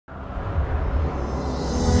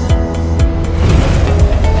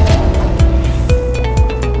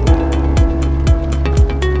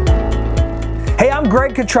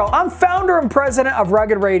Cottrell. I'm founder and president of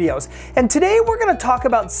Rugged Radios, and today we're going to talk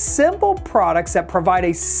about simple products that provide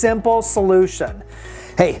a simple solution.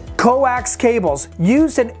 Hey, coax cables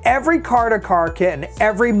used in every car-to-car kit and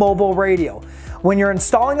every mobile radio. When you're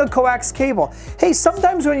installing a coax cable, hey,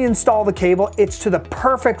 sometimes when you install the cable, it's to the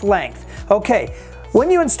perfect length. Okay,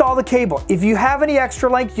 when you install the cable, if you have any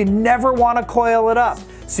extra length, you never want to coil it up.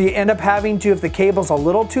 So you end up having to, if the cable's a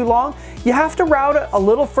little too long, you have to route it a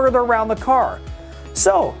little further around the car.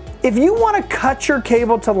 So if you want to cut your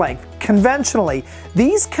cable to length, conventionally,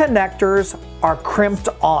 these connectors are crimped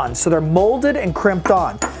on. So they're molded and crimped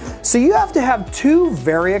on. So you have to have two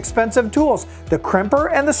very expensive tools, the crimper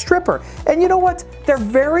and the stripper. And you know what? They're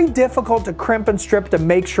very difficult to crimp and strip to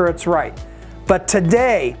make sure it's right. But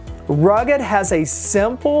today, Rugged has a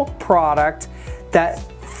simple product that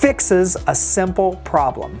fixes a simple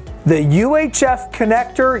problem. The UHF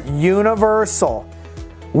connector universal.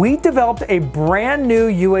 We developed a brand new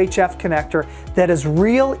UHF connector that is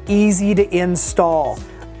real easy to install.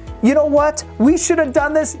 You know what? We should have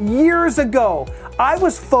done this years ago. I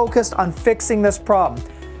was focused on fixing this problem.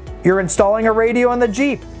 You're installing a radio in the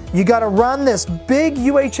Jeep. You got to run this big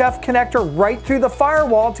UHF connector right through the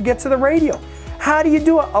firewall to get to the radio. How do you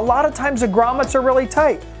do it? A lot of times the grommets are really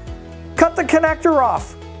tight. Cut the connector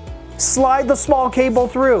off. Slide the small cable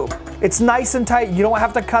through. It's nice and tight. You don't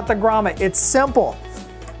have to cut the grommet. It's simple.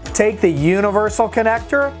 Take the universal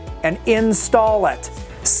connector and install it.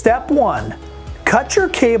 Step 1, cut your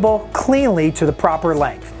cable cleanly to the proper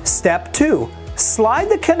length. Step 2, slide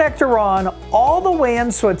the connector on all the way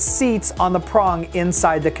in so it seats on the prong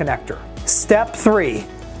inside the connector. Step 3,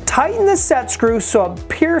 tighten the set screw so it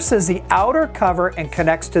pierces the outer cover and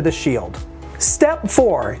connects to the shield. Step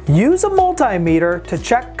 4, use a multimeter to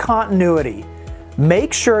check continuity.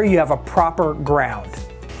 Make sure you have a proper ground.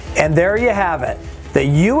 And there you have it, the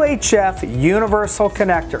UHF Universal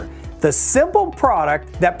Connector, the simple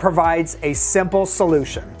product that provides a simple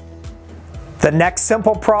solution. The next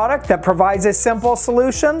simple product that provides a simple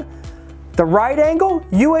solution, the right angle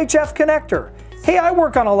UHF connector. Hey, I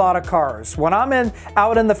work on a lot of cars. When I'm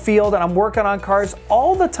out in the field and I'm working on cars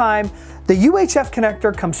all the time, the UHF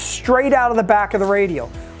connector comes straight out of the back of the radio.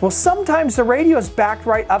 Well, sometimes the radio is backed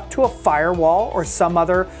right up to a firewall or some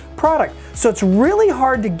other product. So it's really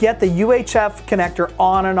hard to get the UHF connector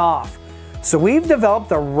on and off. So we've developed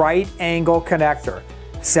the right angle connector.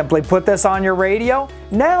 Simply put this on your radio.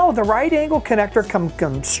 Now the right angle connector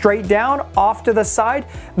comes straight down off to the side,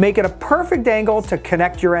 make it a perfect angle to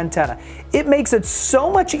connect your antenna. It makes it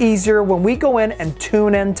so much easier when we go in and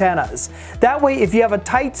tune antennas. That way, if you have a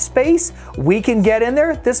tight space, we can get in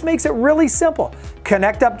there. This makes it really simple.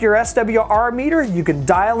 Connect up to your SWR meter, you can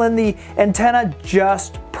dial in the antenna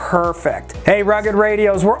just perfect. Hey, Rugged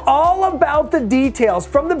Radios, we're all about the details,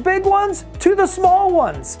 from the big ones to the small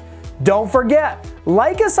ones. Don't forget,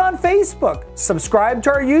 like us on Facebook, subscribe to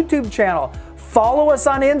our YouTube channel, follow us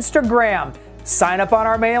on Instagram, sign up on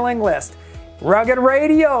our mailing list. Rugged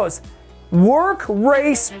Radios, work,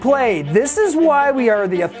 race, play. This is why we are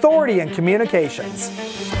the authority in communications.